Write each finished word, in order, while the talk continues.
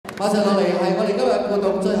馬上落嚟係我哋今日活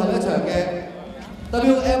動最後一場嘅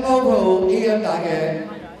Wmo Pro Am 帶嘅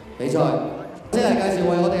比賽，即係介紹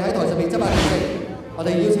為我哋喺台上面執下儀式。我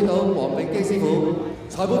哋邀請到黃永基師傅，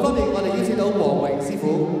裁判方面我哋邀請到黃榮師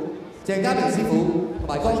傅、鄭家明師傅同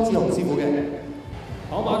埋江志雄師傅嘅。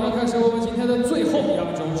好，马上开始我们今天的最后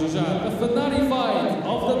扬州之战 ，The Finale Fight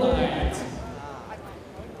of the Night。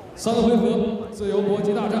3个回合，自由搏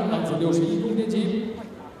击大战，男子61公斤级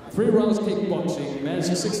 ，3 rounds kickboxing,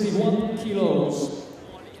 men's 61 kilos。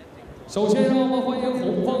首先，让我们欢迎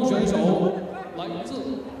红方选手，来自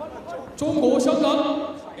中国香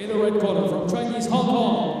港 ，in the red corner from Chinese Hong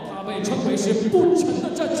Kong， 他被称为是不沉的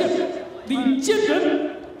战舰李建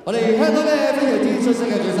仁。我哋香港嘅非常之出色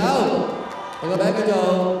嘅拳手。 佢個名叫做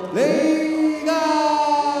李家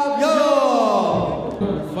勇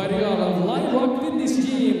 ，Fighting out of Light Rock Fitness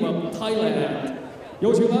Team of Thailand。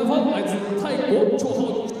有請南方來自泰國綽號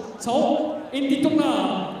曹 Indi Dona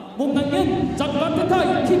蒙南人集團的泰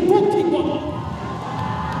Kickboxing。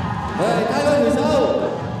佢係泰國拳手，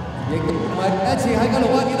亦唔係第一次喺九龍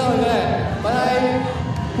灣見到佢嘅，佢係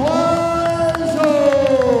關數。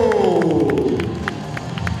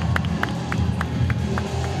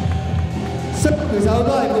 拳手都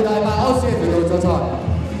係佩戴8歐斯嘅拳套作賽，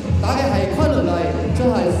打嘅係昆侖例，進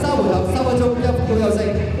行3回合3分鐘1分鐘休息。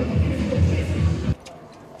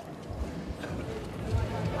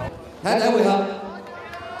睇下第一回合，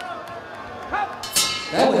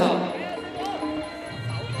第一回合。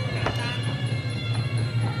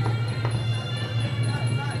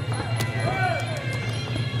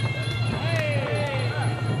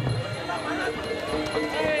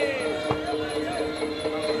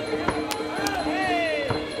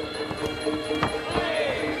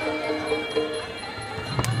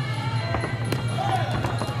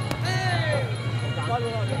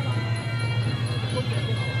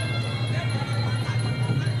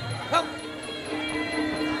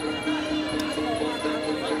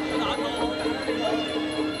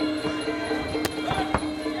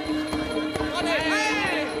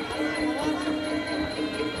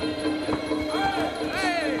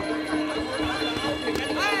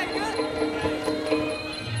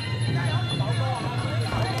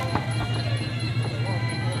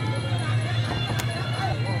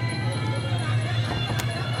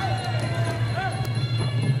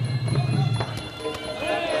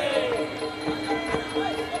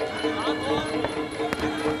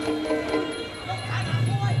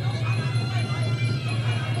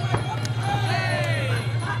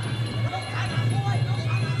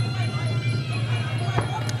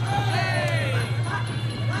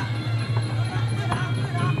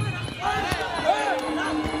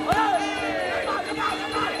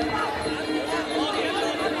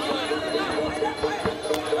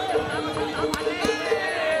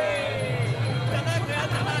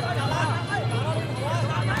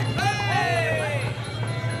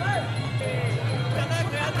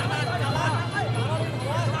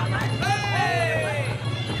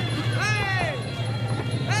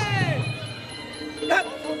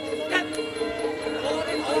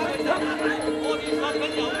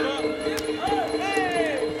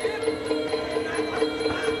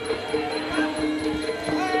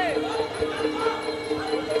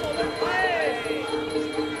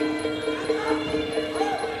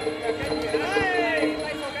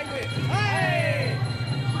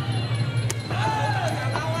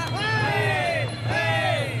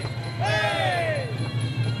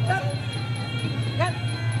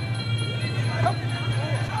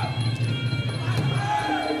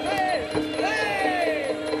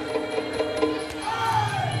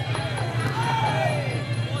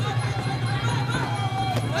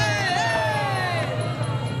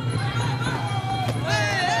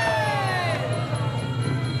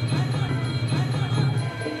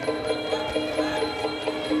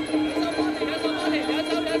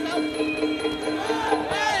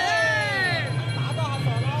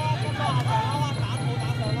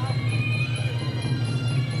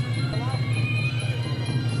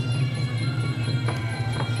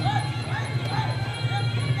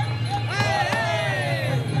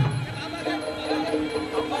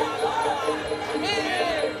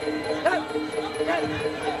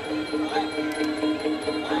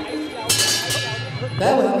 第一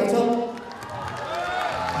回合結束。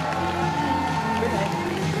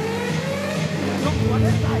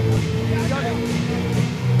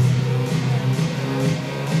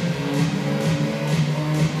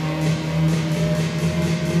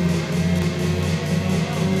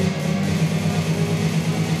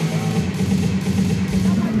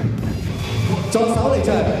助手離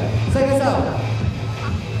場，second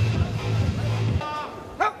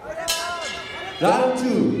round，round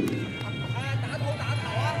 2。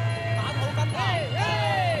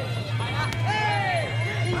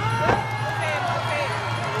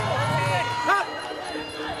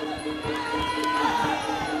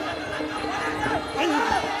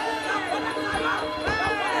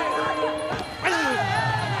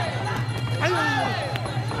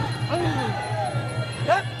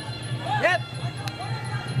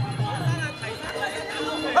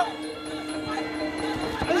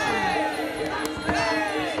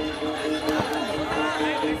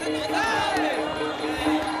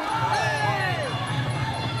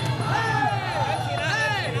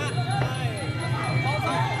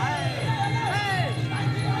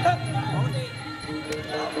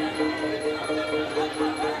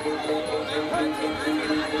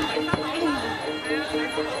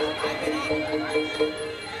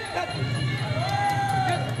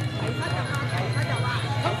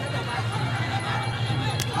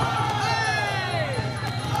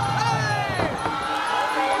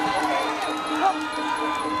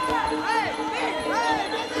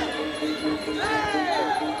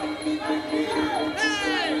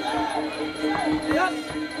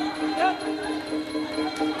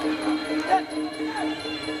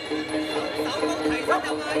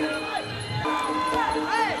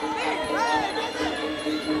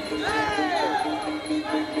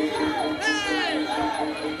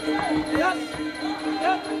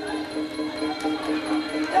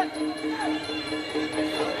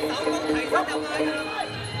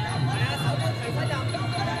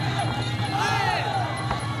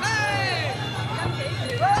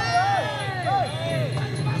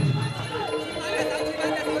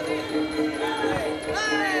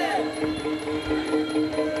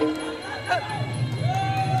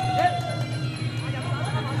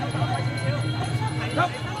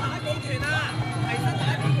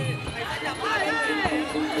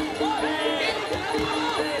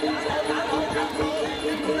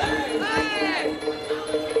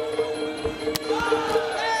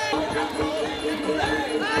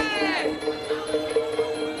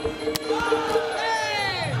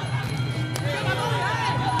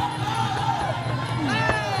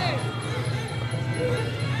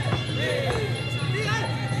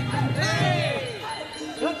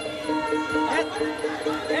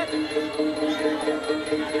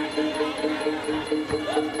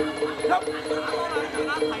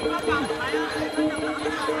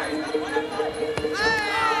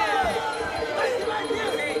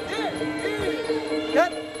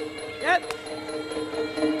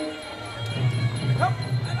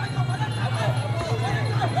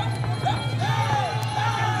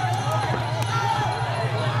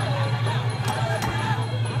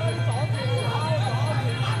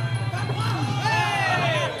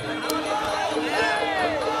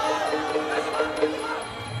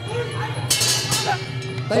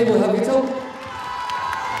第二回合結束。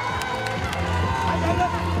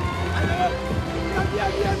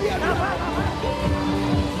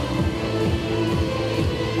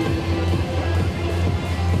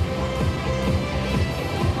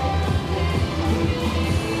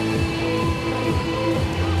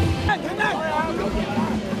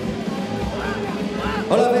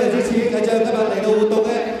好啦，非常之刺激緊張，今日嚟到活動嘅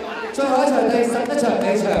最後一場第11場比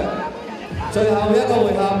場，最後一個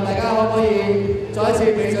回合，大家可唔可以再一次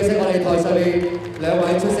俾掌聲我哋台上面兩位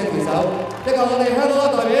出色拳手，一個我哋香港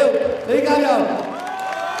嘅代表李嘉佑，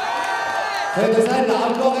佢對晒南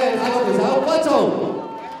國嘅泰國拳手溫頌。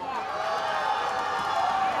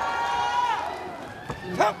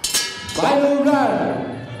Final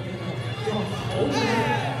round。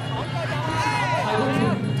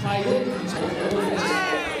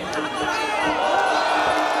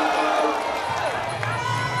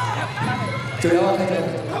仲有啊，繼續，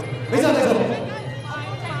比賽繼續。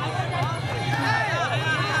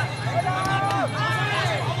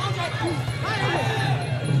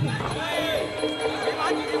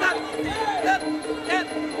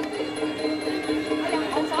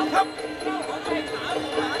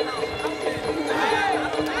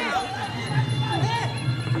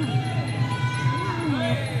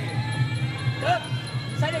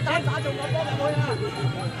使力打中我幫入去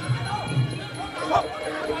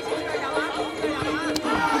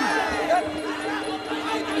啊！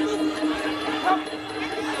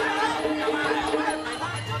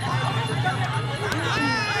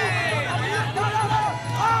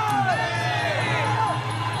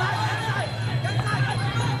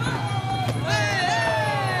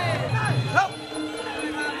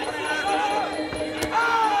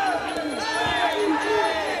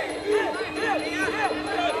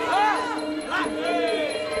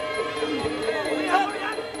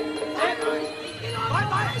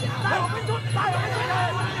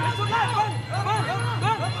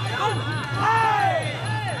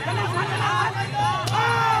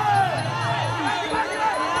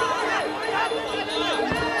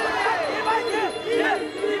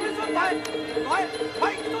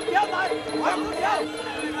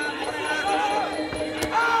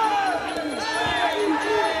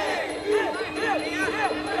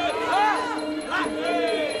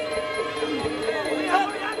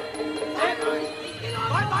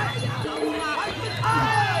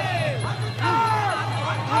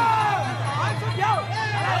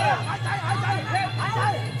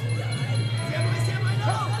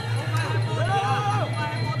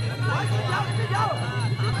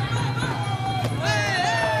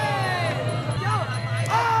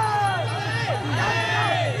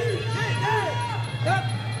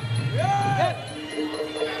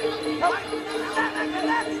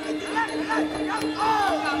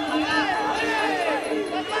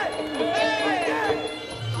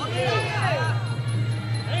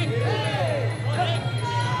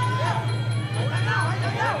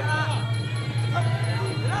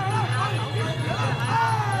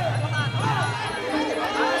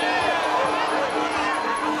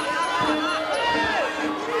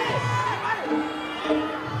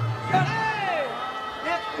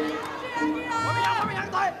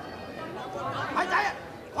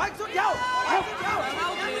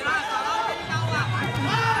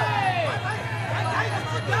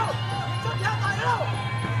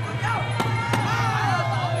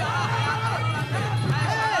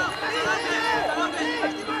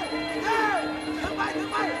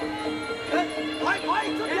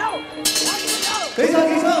比賽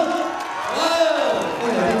結束，哇！非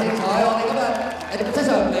常之精彩，我哋今日7場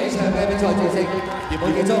尾場嘅比賽正式圓滿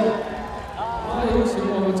結束。好，有請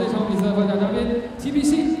我們這場比賽頒獎嘉賓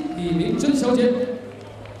TBC 李明珍小姐。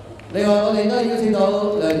另外，我哋都邀請到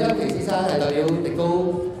梁優琪先生係代表迪高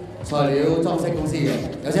材料裝飾公司嘅，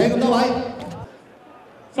有請咁多位。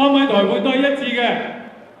3位裁判都係一致嘅，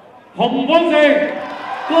紅方勝。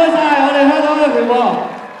多謝我哋香港嘅拳王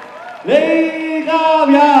李嘉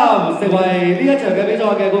任成為呢一場嘅比賽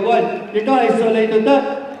嘅冠軍，亦都係順利奪得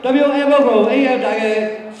Wmo Pro Am 帶嘅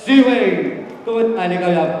殊榮。恭喜李嘉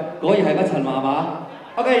任，果然係不陳馬馬。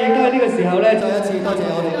OK， 亦都喺呢個時候咧，再一次多謝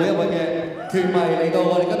我哋每一位嘅拳迷嚟到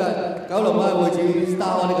我哋今日九龍灣會展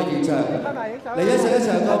Star 呢個現場，嚟欣賞一場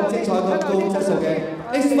咁精彩、咁高質素嘅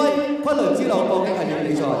X-FIGHT 昆侖之路搏擊系列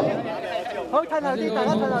比賽。好，褪後啲，大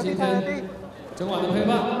家褪後啲，褪後啲。整晚的陪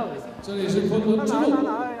伴，这里是昆侖之路，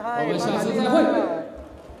我們下次再會。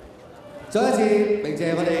再一次鳴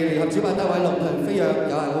謝我哋聯合主辦單位龍騰飛躍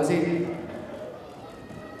有限公司。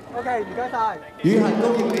OK， 唔該晒。宇恆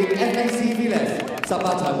工業鏈 FNC Village 18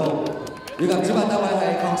財務，以及主辦單位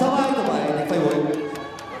係杭州灣同埋力輝會。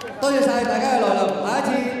多謝晒大家嘅來臨，下一次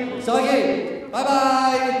再見，拜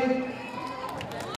拜。